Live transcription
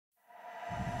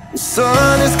The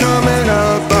sun is coming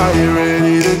up, are you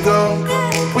ready to go?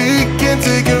 We can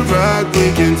take a ride,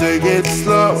 we can take it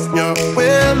slow. Your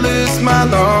will is my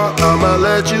law, I'ma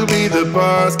let you be the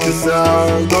boss, 'cause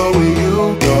I'll go where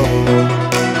you go.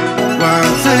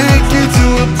 I'll take you to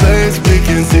a place we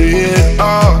can see it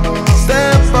all.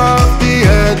 Step off the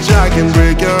edge, I can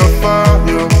break your fall.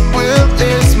 Your will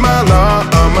is my law,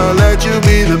 I'ma let you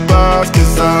be the boss,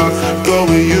 'cause I'll go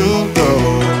where you go.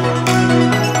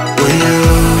 When you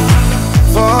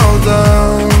fall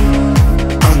down,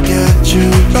 I'll get you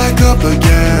back up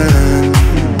again.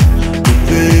 The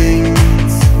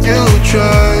things you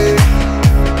try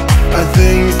are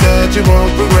things that you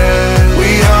won't regret.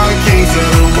 We are kings of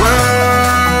the world,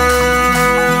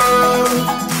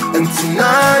 and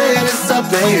tonight is our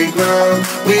playground.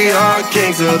 We are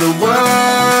kings of the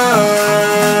world,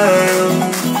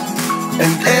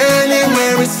 and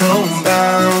anywhere it's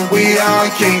homebound. We are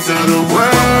kings of the world,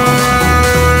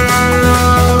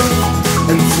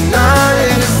 and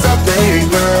tonight is our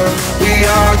playground. We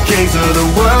are kings of the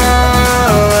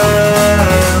world,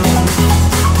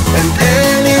 and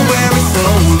anywhere it's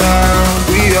homebound.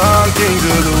 We are kings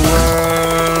of the world.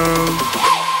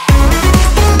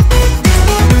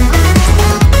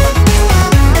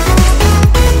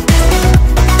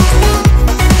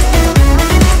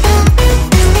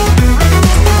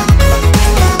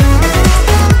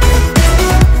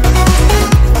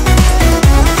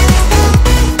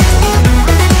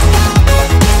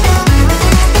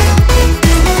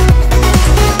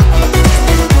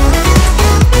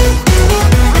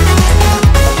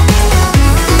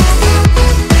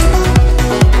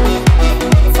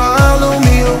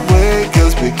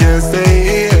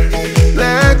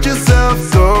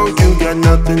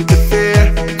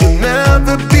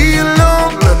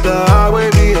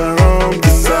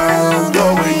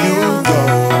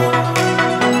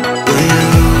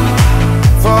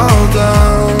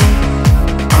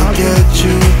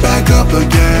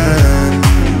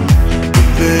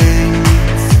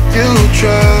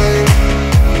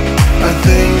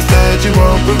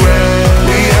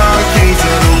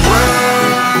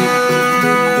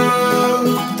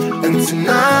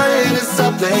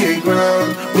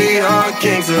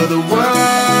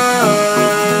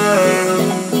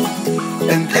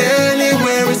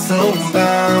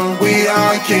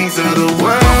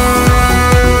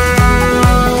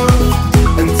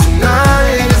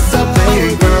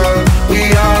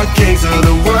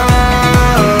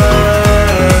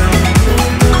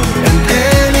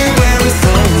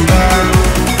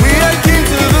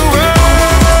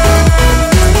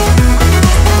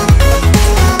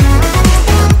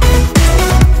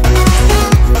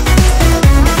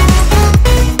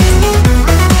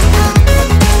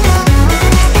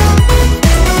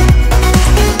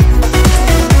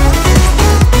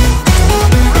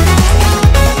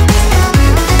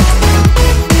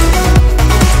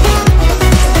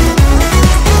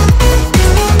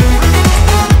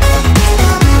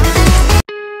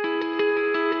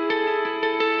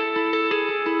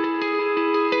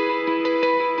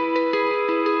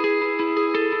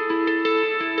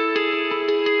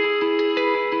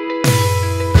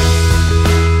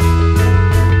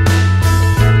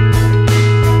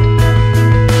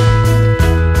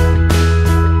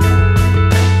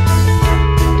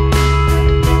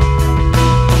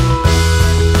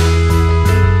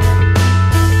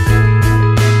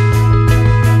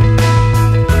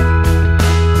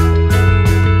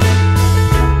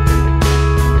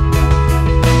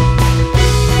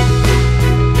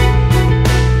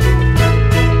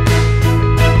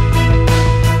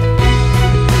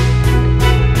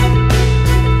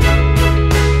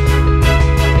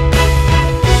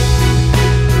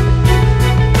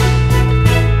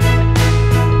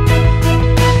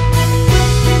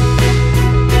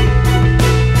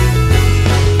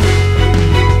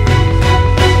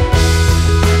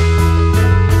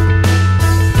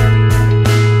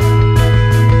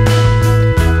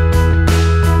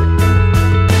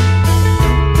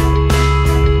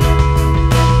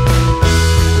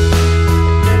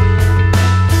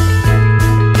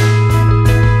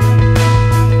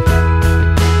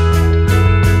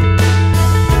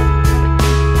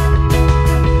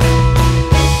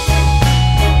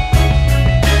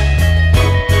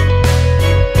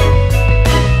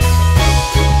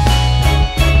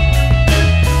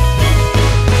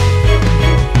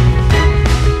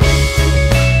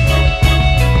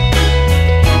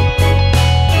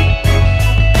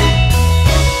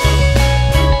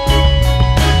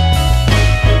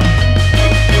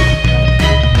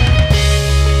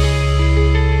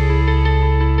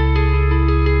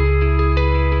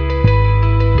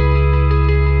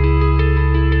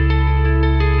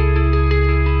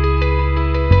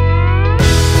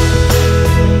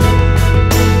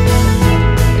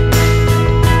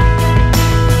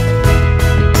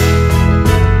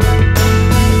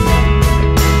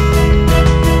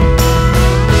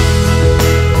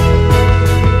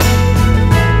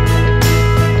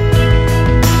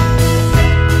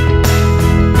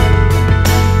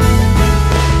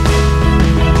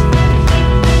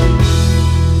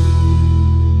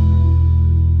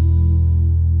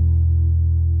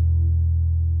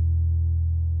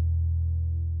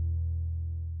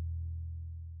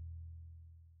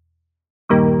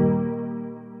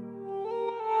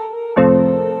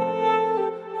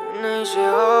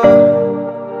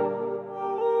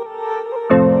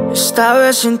 Esta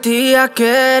vez sentía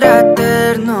que era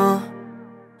eterno,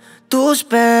 tus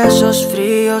besos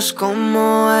fríos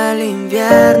como el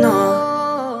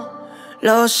invierno.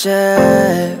 Lo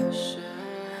sé,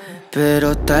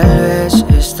 pero tal vez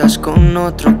estás con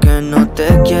otro que no te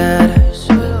quieres.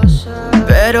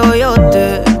 Pero yo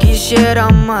te quisiera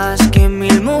más que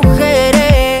 1000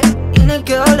 mujeres. Tiene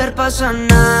que doler para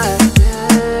sanar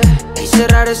y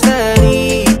cerrar esta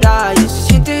herida. Y se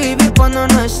siente vivir cuando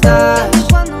no estás,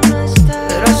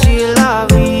 pero así es la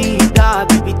vida,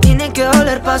 baby. Tiene que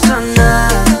doler para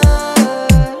sanar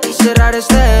y cerrar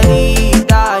esta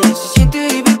herida. Y se siente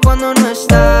vivir cuando no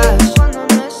estás.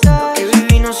 Lo que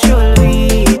viví no se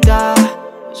olvida.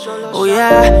 Oh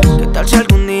yeah, ¿qué tal si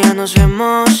algún día nos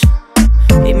vemos?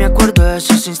 Y me acuerdo de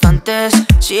esos instantes,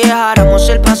 si dejáramos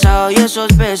el pasado y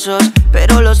esos besos,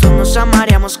 pero los dos nos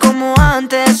amaríamos como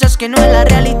antes. Es que no es la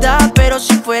realidad, pero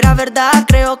si fuera verdad,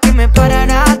 creo que me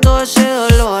parará todo ese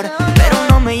dolor. Pero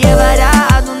no me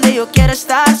llevará a donde yo quiera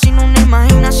estar, sin una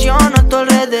imaginación a tu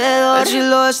alrededor. El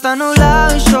cielo está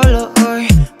nublado y solo hoy,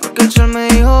 porque el sol me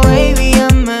dijo, baby, ya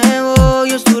me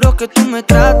voy. Es duro que tú me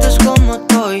trates como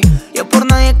estoy, yo por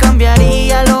nadie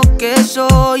cambiaría lo que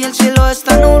soy. El cielo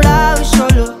está nublado y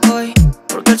solo hoy,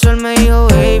 porque el sol me dijo,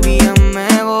 baby, ya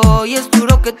me voy. Es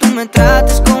duro que tú me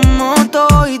trates como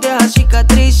estoy, deja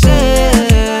cicatrices.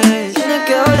 Tiene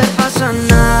que doler para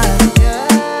sanar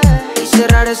y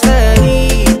cerrar esta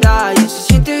herida. Y se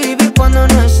siente vivir cuando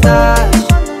no estás,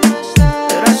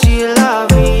 pero así es la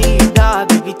vida,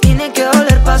 baby. Tiene que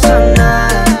doler para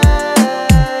sanar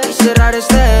y cerrar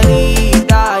esta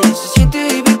herida. Y se siente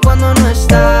vivir cuando no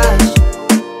estás.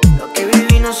 Lo que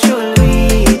viví no se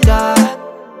olvida.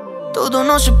 Todo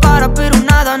nos separa pero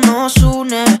nada nos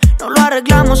une. No lo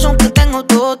arreglamos aunque tengo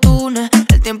autotune.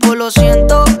 El tiempo lo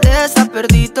siento, está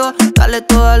perdido. Dale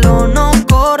todo lo no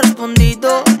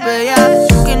correspondido. Vea,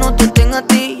 que no te tenga a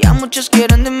ti, ya muchos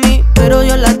quieren de mí, pero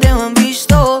yo las dejo en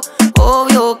visto.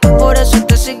 Obvio que por eso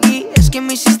te seguí, es que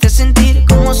me hiciste sentir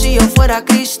como si yo fuera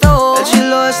Cristo. El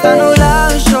cielo está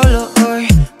nublado y solo hoy,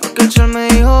 porque el sol me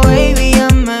dijo, baby, ya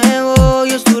me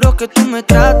voy. Es duro que tú me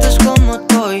trates como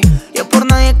estoy, yo por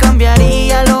nadie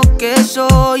cambiaría lo que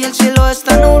soy. El cielo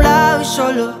está nublado y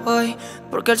solo hoy,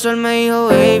 porque el sol me dijo,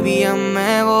 baby, ya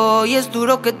me voy. Es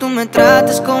duro que tú me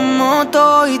trates como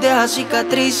estoy, deja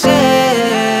cicatrices.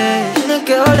 Tiene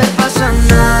que doler para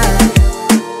sanar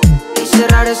y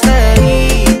cerrar esta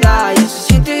herida. Y se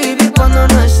siente vivir cuando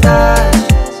no estás,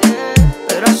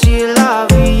 pero así es la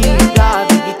vida,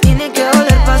 baby. Tiene que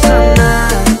doler para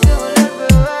sanar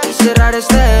y cerrar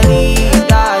esta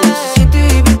herida. Y se siente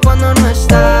vivir cuando no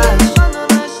estás.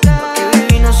 Lo que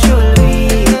viví no se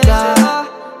olvida.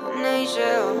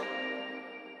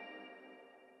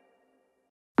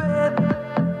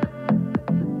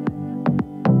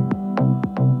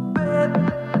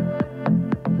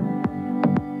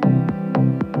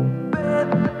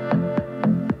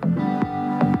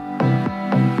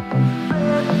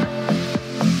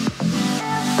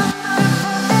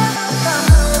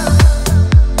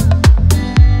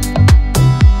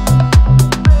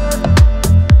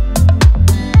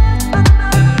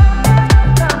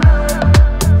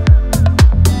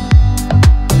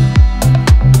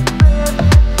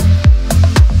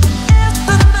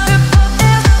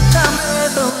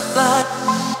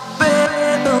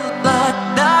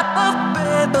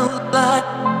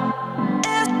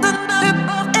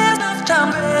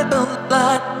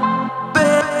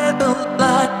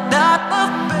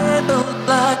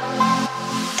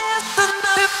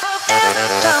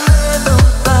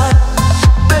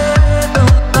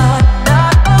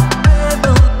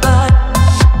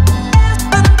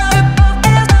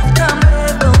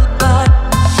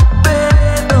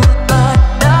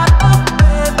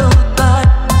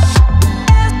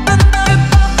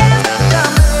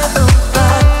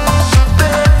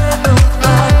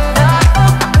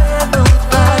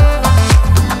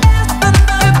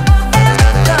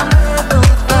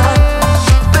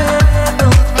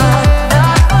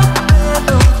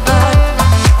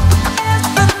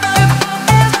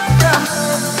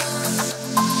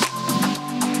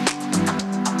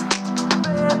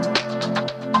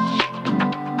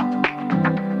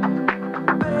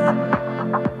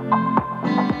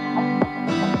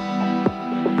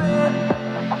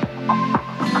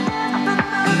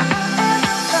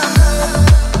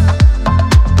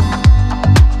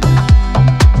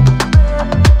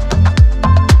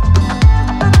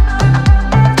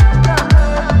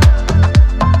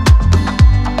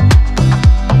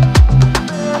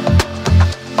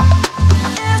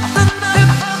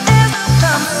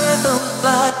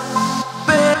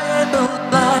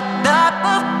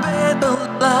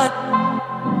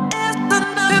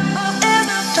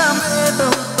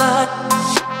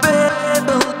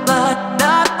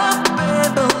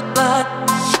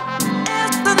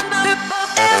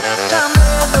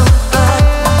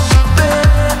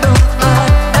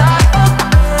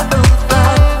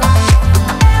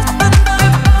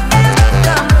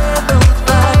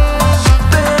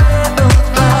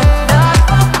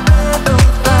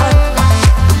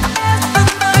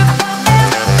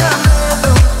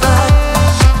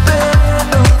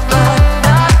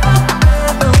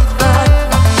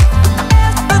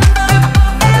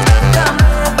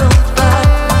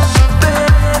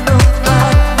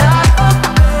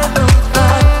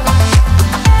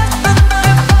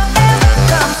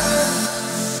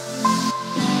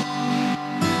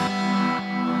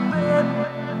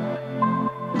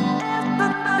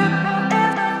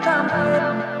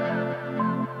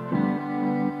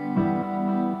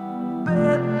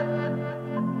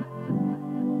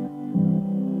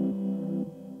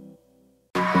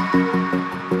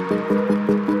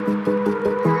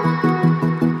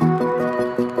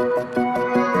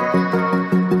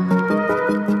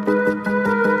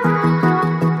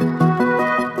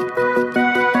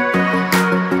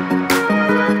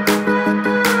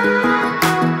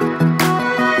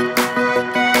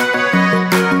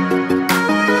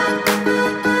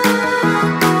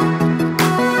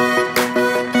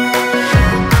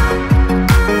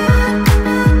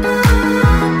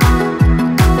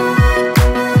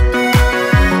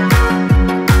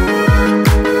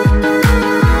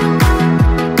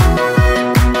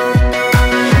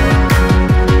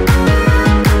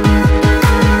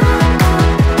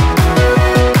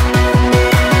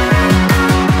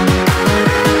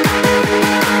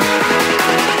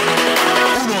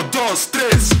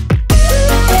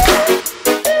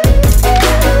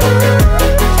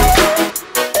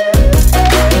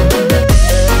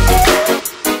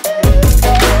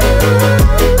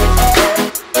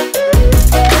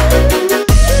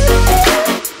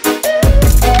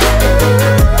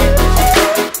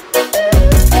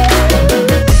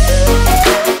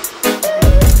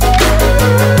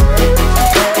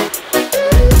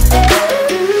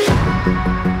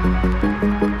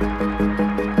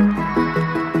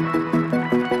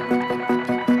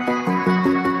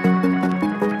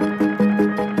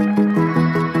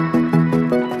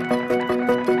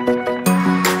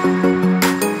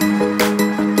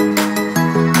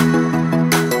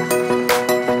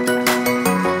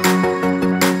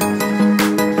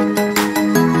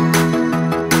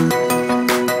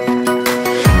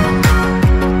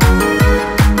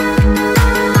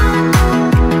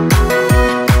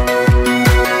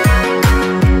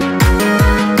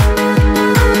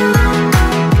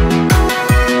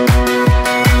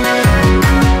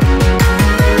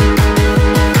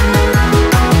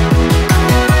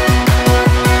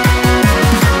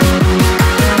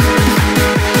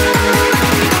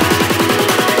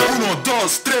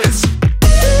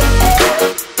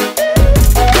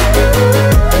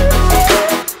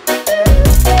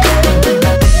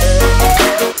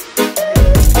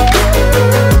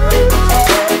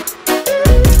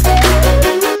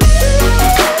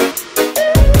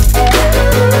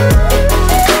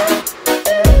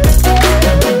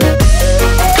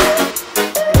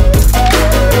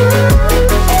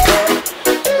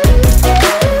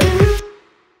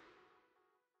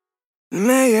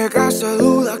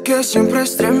 que siempre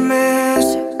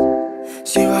estremece.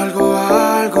 Si valgo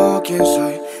algo, ¿quién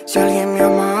soy? Si alguien me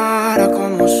amara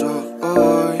como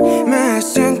soy. Me he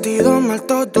sentido mal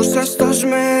todos estos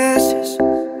meses,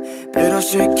 pero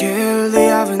sé que el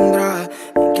día vendrá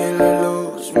y que la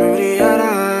luz me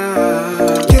brillará.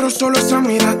 Quiero solo esa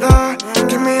mirada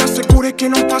que me asegure que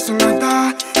no pasa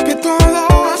nada, que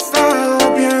todo ha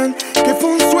estado bien, que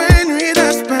fue un sueño y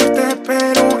desperté,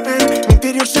 pero en mi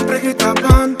interior siempre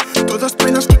gritaban todas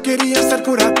penas que querían ser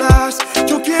curadas.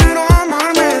 Yo quiero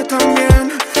amarme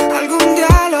también, algún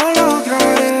día lo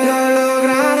lograré, lo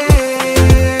lograré,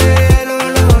 lo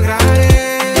lograré.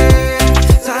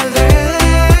 Saldré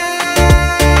de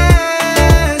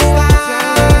esta,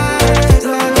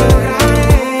 lo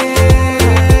lograré,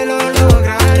 lo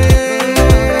lograré.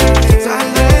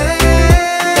 Saldré de esta.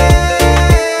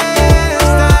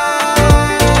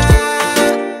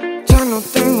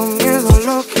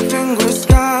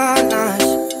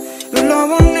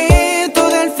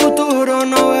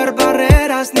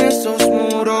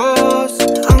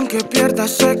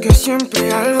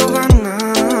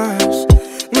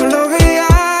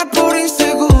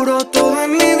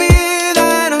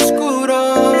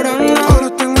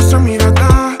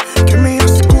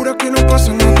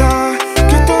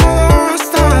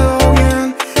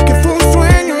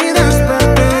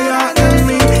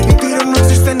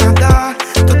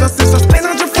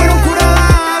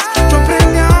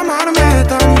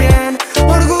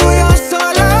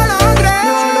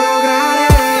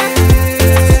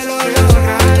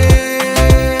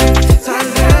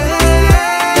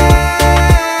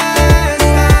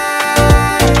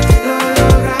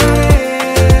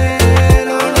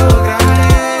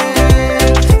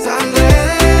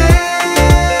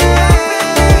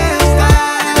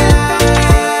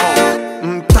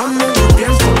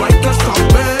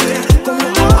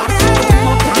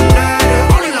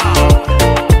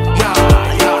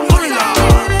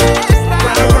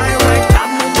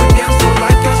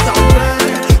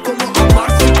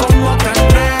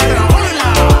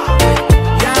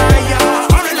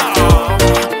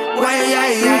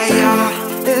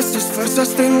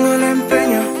 cosas tengo el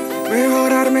empeño,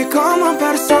 mejorarme como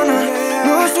persona.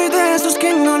 No soy de esos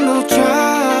que no luchan.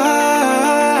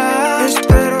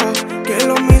 Espero que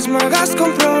lo mismo hagas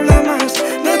con problemas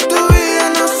de tu vida,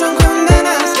 no son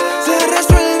condenas, se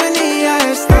resuelven y ya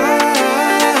está.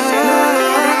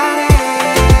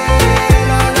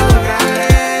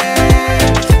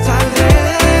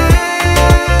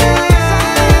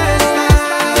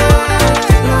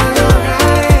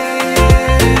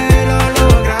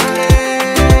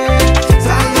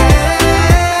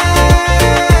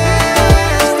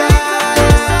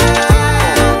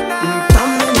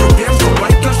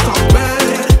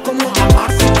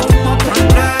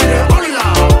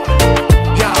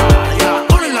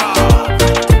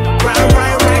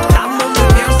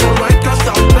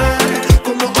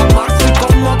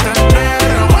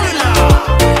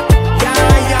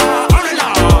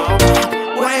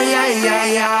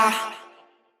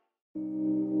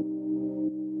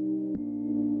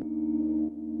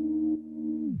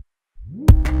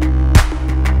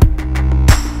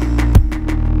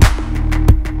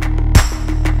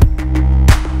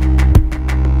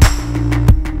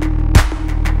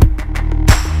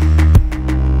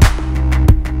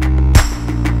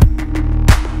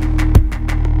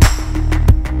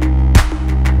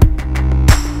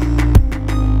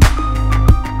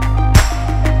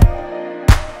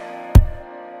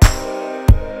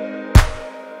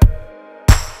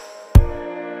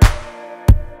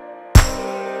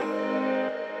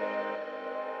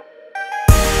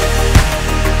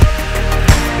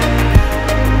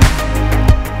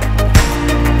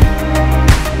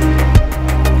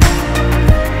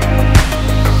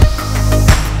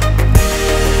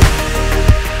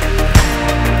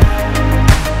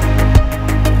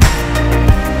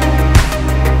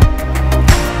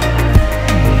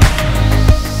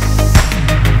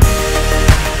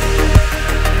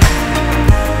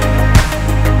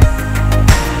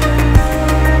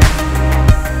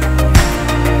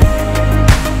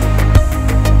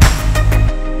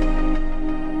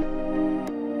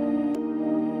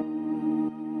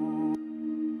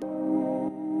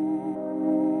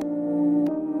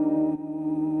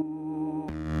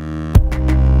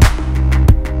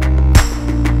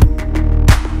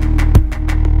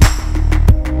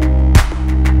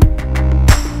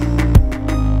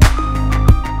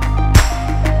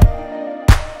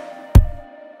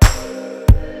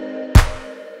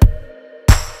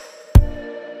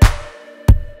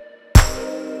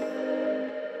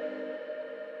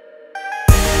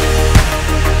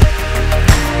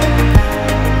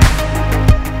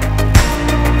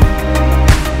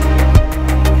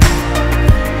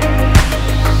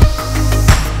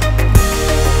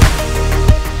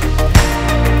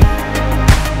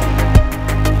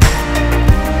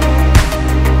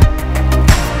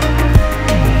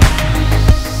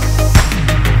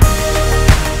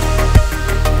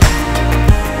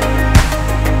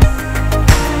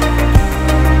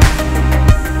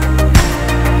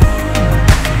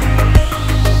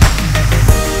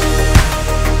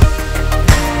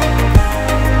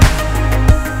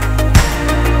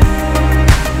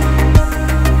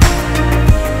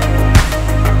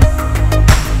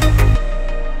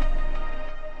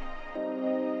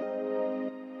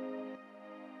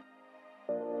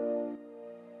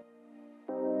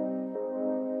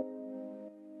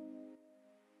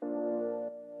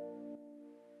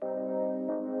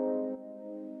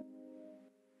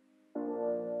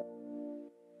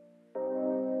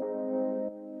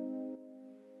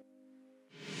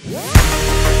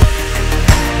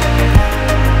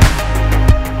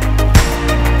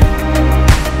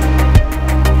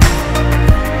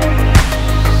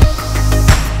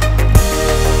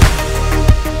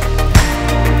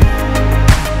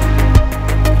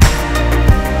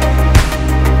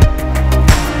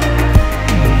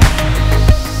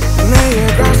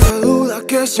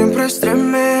 Siempre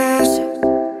estremece.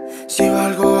 Si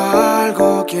valgo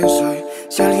algo, ¿quién soy?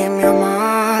 Si alguien me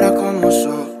amara como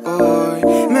soy.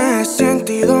 Me he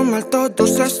sentido mal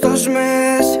todos estos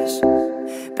meses,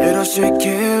 pero sé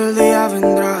que el día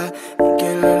vendrá en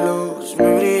que la luz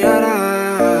me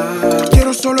brillará.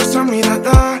 Quiero solo esa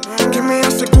mirada que me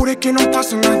asegure que no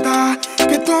pasa nada,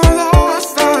 que todo ha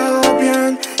estado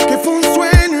bien, que fue un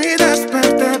sueño y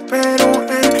desperté, pero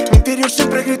en mi interior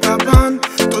siempre gritaban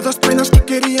todas penas que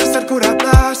querían ser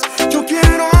curadas. Yo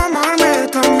quiero amarme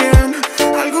también,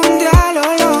 algún día lo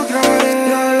lograré,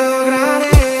 lo lograré,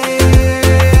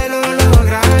 lo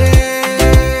lograré.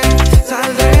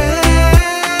 Saldré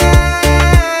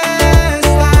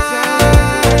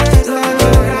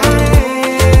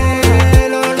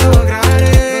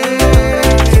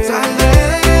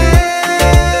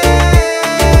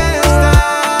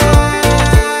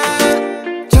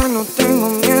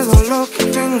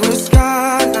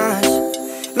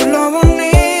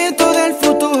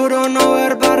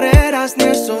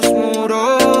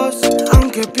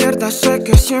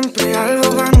siempre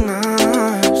algo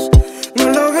ganas. No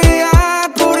lo veía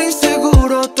por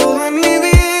inseguro, todo en mi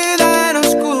vida era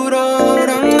oscuro.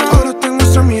 Ahora no. Ahora tengo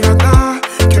esa mirada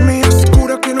que me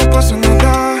asegura que no pasa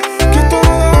nada, que todo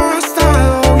ha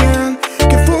estado bien,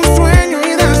 que fue un sueño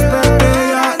y desperté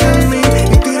ya en mí.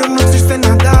 Y tiro no existe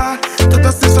nada,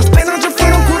 todas esas penas ya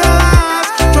fueron curadas.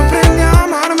 Yo aprendí a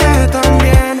amarme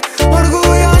también,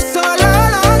 orgulloso lo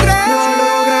logré. Lo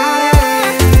lograré,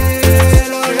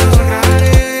 lo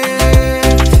lograré.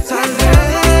 Saldré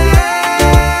de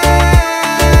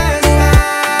esta.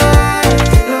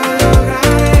 Lo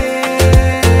lograré,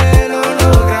 lo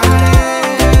lograré.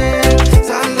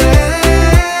 Saldré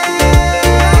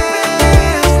de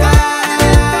esta.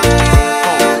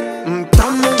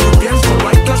 Estamos muy bien, solo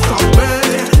hay que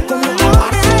saber cómo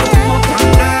amarse, cómo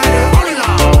aprender.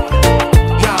 Hola,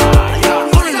 ya,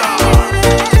 hola.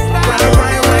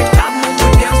 Right, estamos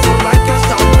muy bien, solo hay que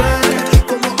saber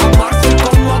cómo amarse,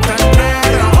 cómo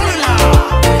aprender. Hola,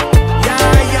 ya,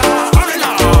 hola.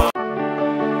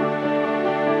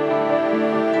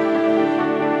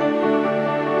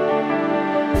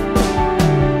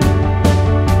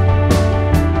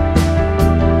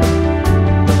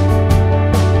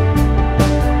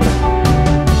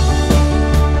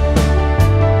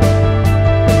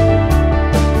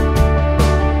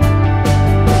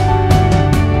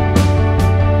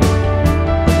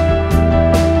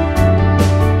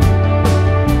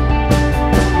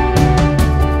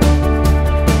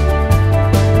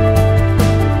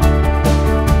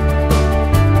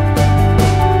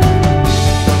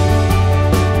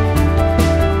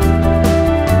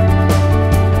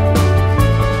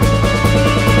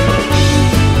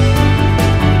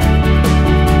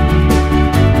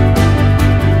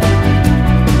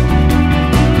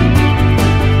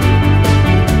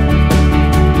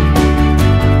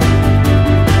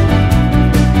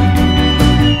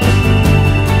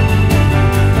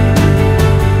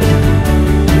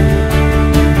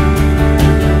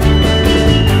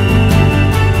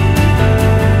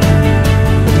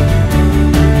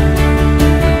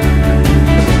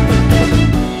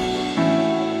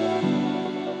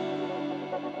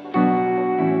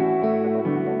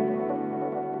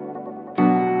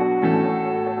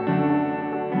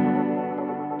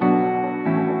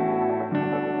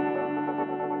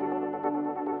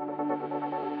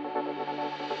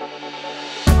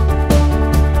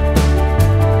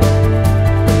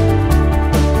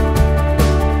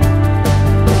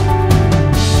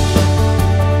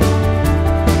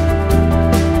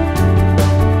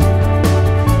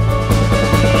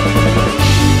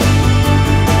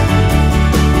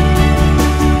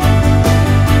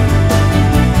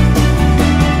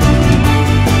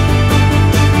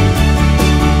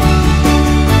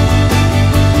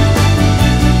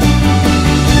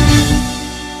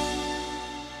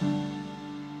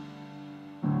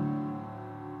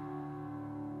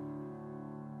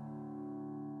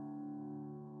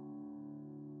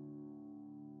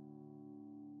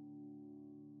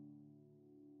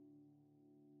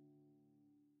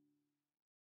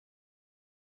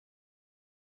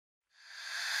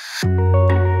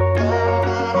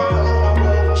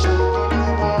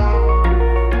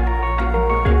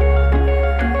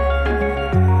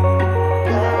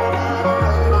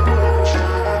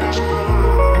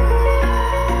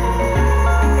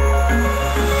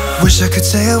 Wish I could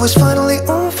say I was finally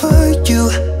over you,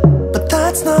 but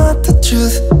that's not the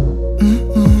truth.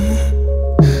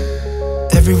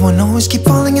 Everyone always keep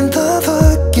falling in love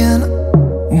again.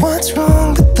 What's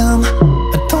wrong with them?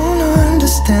 I don't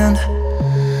understand.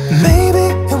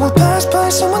 Maybe it will pass by,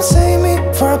 someone save me.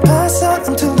 Before I pass out,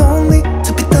 I'm too lonely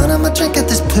to be done, I'ma drink at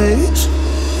this pace.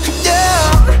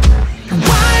 Yeah.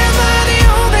 Why am I the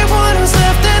only one who's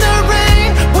left in the rain,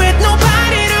 with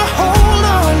nobody to hold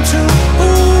on to?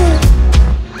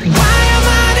 Why am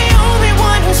I the only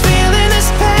one who's feeling this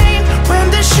pain, when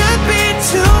there should be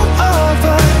two of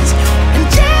us? And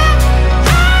yeah,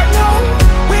 I know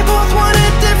we both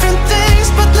wanted different things,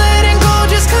 but letting go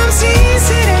just comes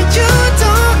easy to you,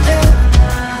 don't it?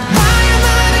 Why am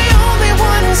I the only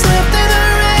one who's left in the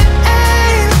rain?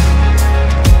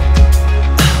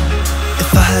 If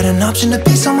I had an option to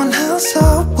be someone else,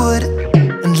 I would,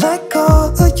 and let go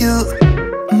of you.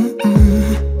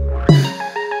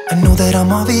 I know that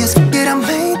I'm obvious, forget I'm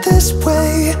made this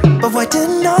way, but why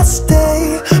didn't I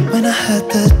stay when I had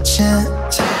the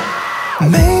chance?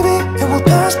 Maybe it will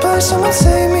pass by, someone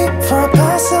save me. Before I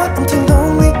pass out, I'm too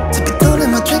lonely to be done,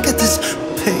 and my drink at this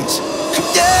pace.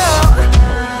 Yeah.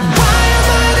 Why am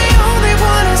I the only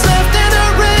one who's left in the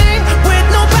rain, with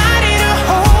nobody to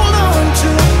hold on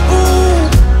to?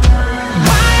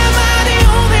 Why am I the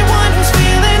only one who's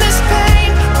feeling this pain,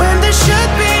 when there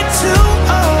should be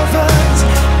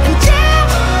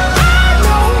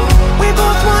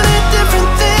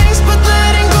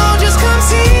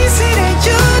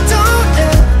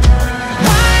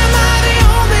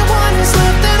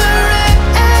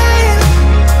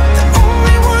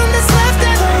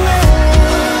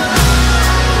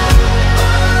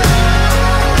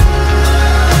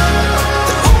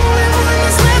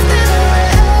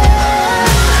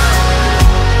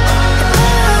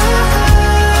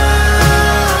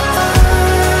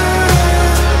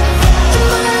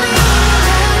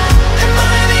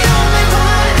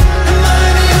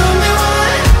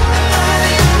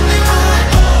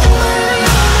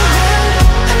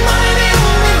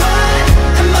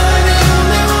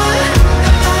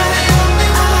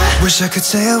Wish I could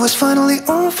say I was finally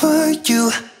over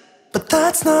you, but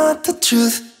that's not the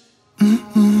truth. Why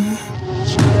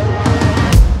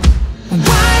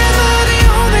am I the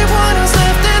only one who's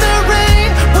left in the rain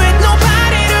with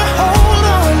nobody to hold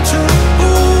on to?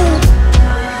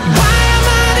 Why am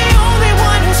I the only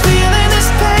one who's feeling this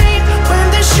pain when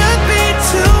there should be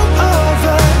two of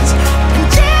us? And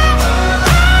yeah,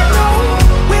 I know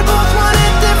we both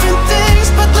wanted different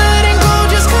things, but letting go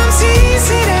just comes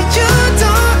easy to you,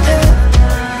 darling.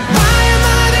 Why am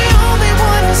I the only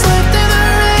one who's left in the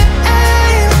rain?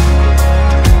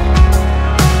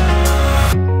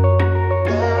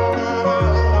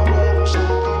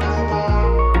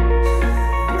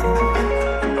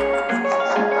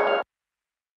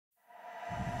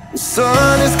 The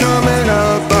sun is coming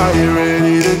up, are you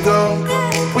ready to go?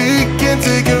 We can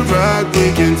take a ride,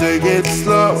 we can take it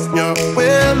slow. Your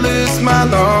will is my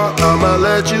law, I'ma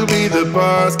let you be the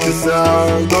boss, 'cause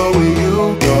I'll go where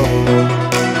you go.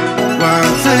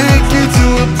 I'll take you to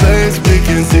a place we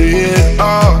can see it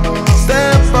all.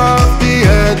 Step off the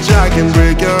edge, I can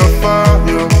break your fall.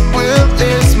 Your will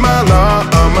is my law,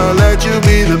 I'ma let you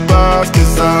be the boss,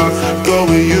 'cause I'll go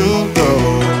where you go.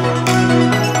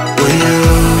 When you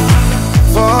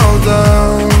fall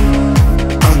down,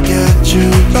 I'll get you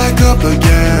back up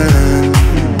again.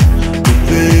 The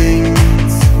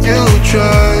things you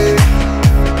try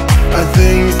are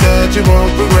things that you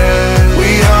won't regret.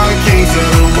 We are kings of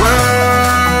the world,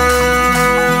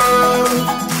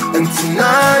 and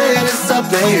tonight is our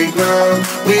playground.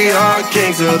 We are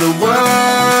kings of the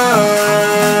world,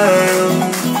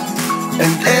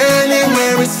 and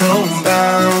anywhere it's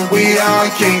homebound. We are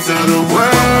kings of the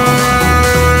world,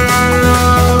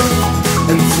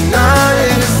 and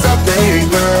tonight is our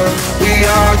playground. We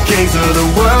are kings of the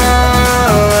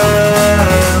world,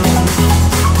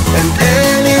 and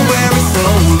anywhere it's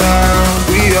homebound.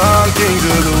 We are kings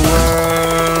of the world.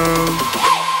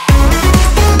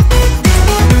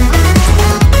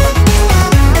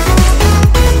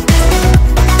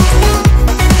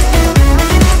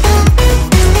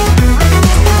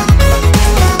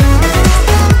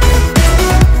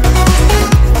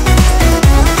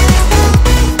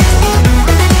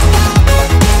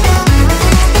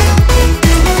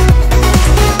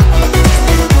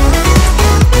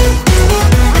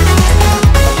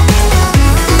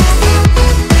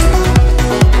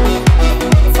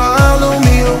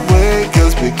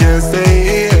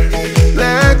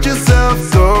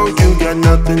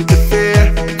 Nothing to fear,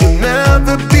 you'll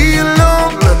never be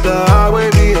alone. Let the highway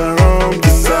be our home,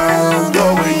 'cause I'll go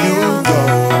where you go.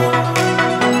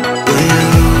 When you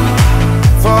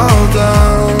fall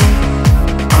down,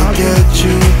 I'll get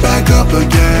you back up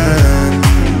again.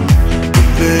 The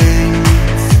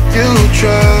things you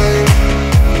try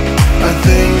are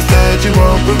things that you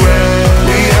won't regret.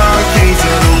 We are kings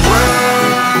of the world,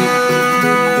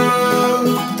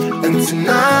 and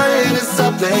tonight is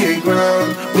our playground.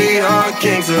 We are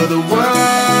kings of the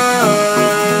world,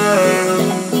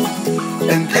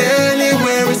 and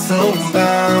anywhere it's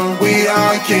homebound. We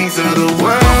are kings of the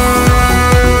world,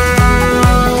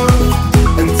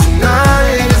 and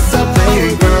tonight is our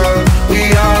playground. We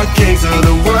are kings of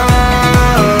the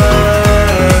world,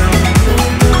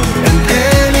 and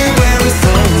anywhere it's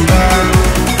homebound.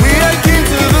 We are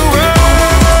kings of the world.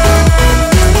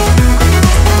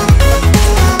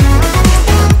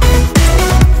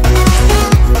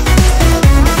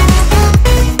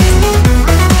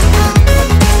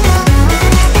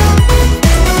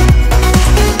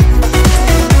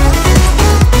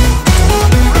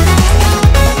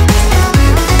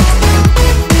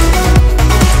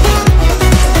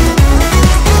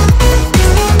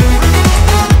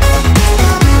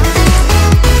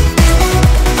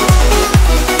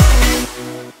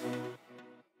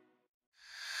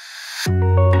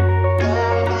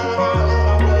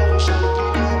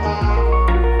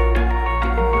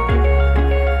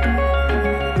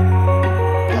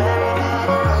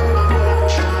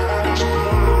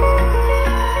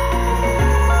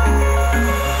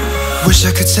 Wish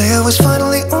I could say I was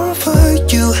finally over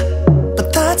you, but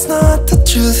that's not the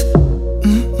truth.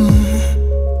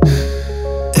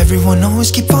 Everyone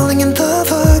always keep falling in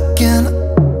love again.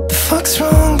 The fuck's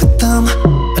wrong with them?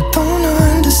 I don't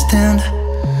understand.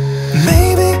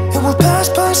 Maybe it will pass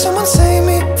by, someone save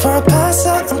me. Before I pass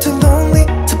out, I'm too lonely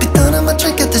to be done. I'ma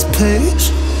drink at this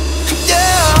place.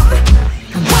 Yeah.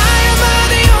 Why am I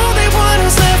the only one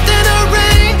who's left in the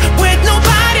rain with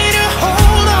nobody to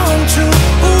hold on to?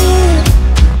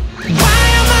 Why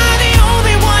am I the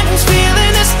only one who's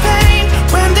feeling this pain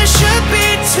when there should be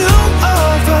two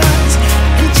of us?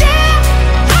 And yeah,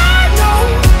 I know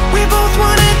we both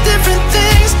wanted different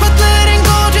things, but letting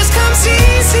go just comes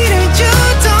easy to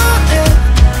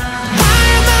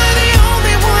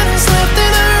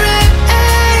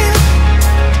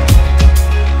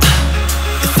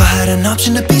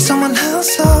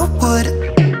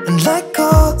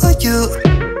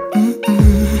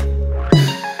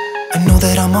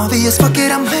obvious, fuck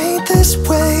it, I'm made this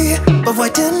way. But why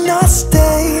didn't I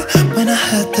stay when I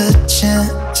had the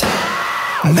chance?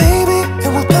 Maybe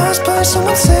it will pass by,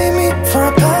 someone save me for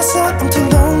a pass out. I'm too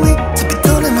lonely to be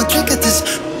done in my drink at this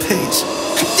pace.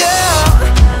 Yeah.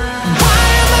 Why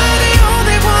am I the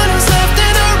only one who's left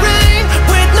in the rain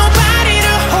with nobody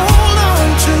to hold on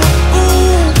to?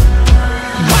 Ooh.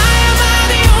 Why am I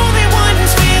the only one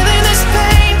who's feeling this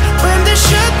pain when there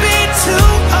should be two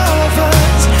of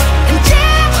us? And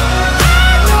yeah,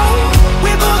 I know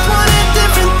we both wanted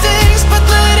different things, but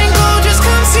letting go just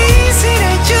comes easy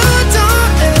to you,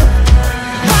 don't it?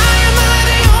 Why am I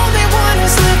the only one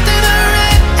who's left in the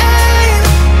rain?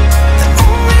 The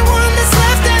only one that's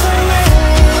left in the rain.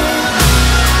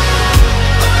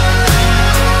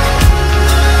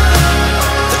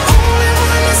 The only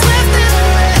one that's left in the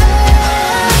rain.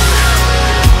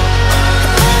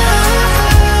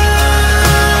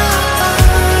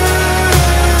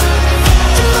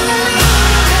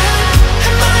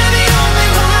 Am I the only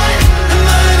one? Am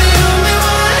I the only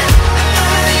one? Am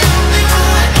I the only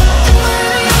one?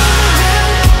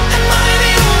 Am I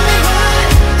the only one?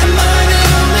 Am I the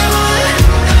only one?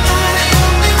 Am I the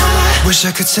only one? Wish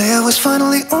I could say I was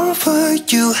finally over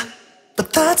you,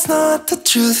 but that's not the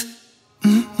truth.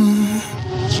 Why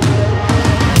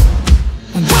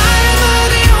am I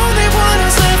the only one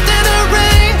who's left in the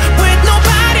rain with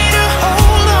nobody to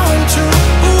hold on to?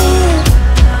 Ooh.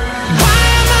 Why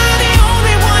am I the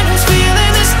only one who's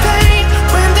feeling this pain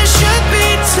when there should be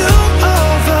two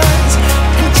of us?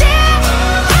 And yeah,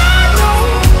 I know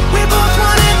we both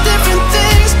wanted different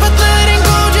things, but letting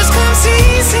go just comes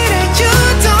easy to you,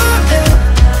 don't it?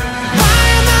 Why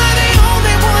am I the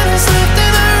only one who's left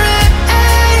in the rain?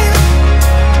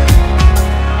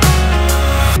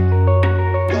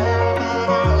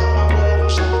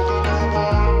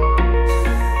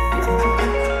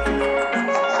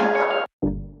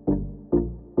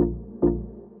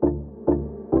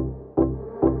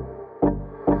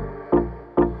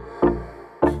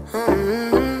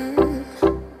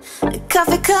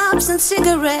 Coffee cups and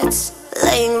cigarettes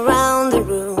laying around the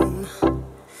room.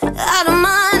 I don't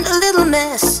mind a little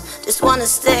mess, just wanna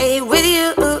stay with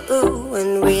you.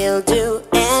 And we'll do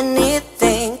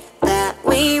anything that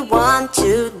we want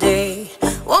today.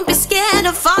 Won't be scared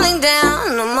of falling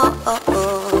down no more.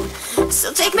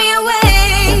 So take me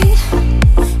away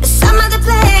to some other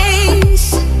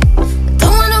place.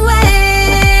 Don't wanna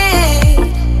wait.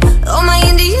 Oh, my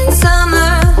Indian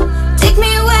summer, take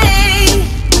me away.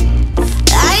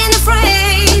 I ain't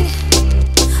afraid,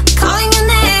 calling your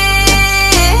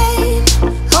name.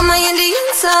 Oh, my Indian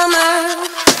summer.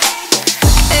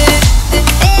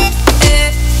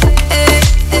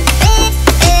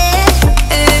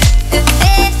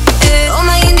 Oh,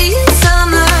 my Indian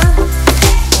summer.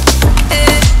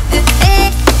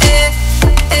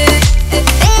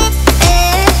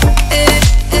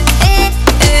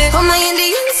 Oh, my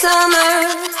Indian summer.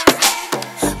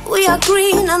 We are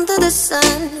green under the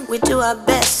sun, we do our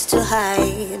best to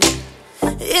hide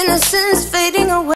innocence fading away.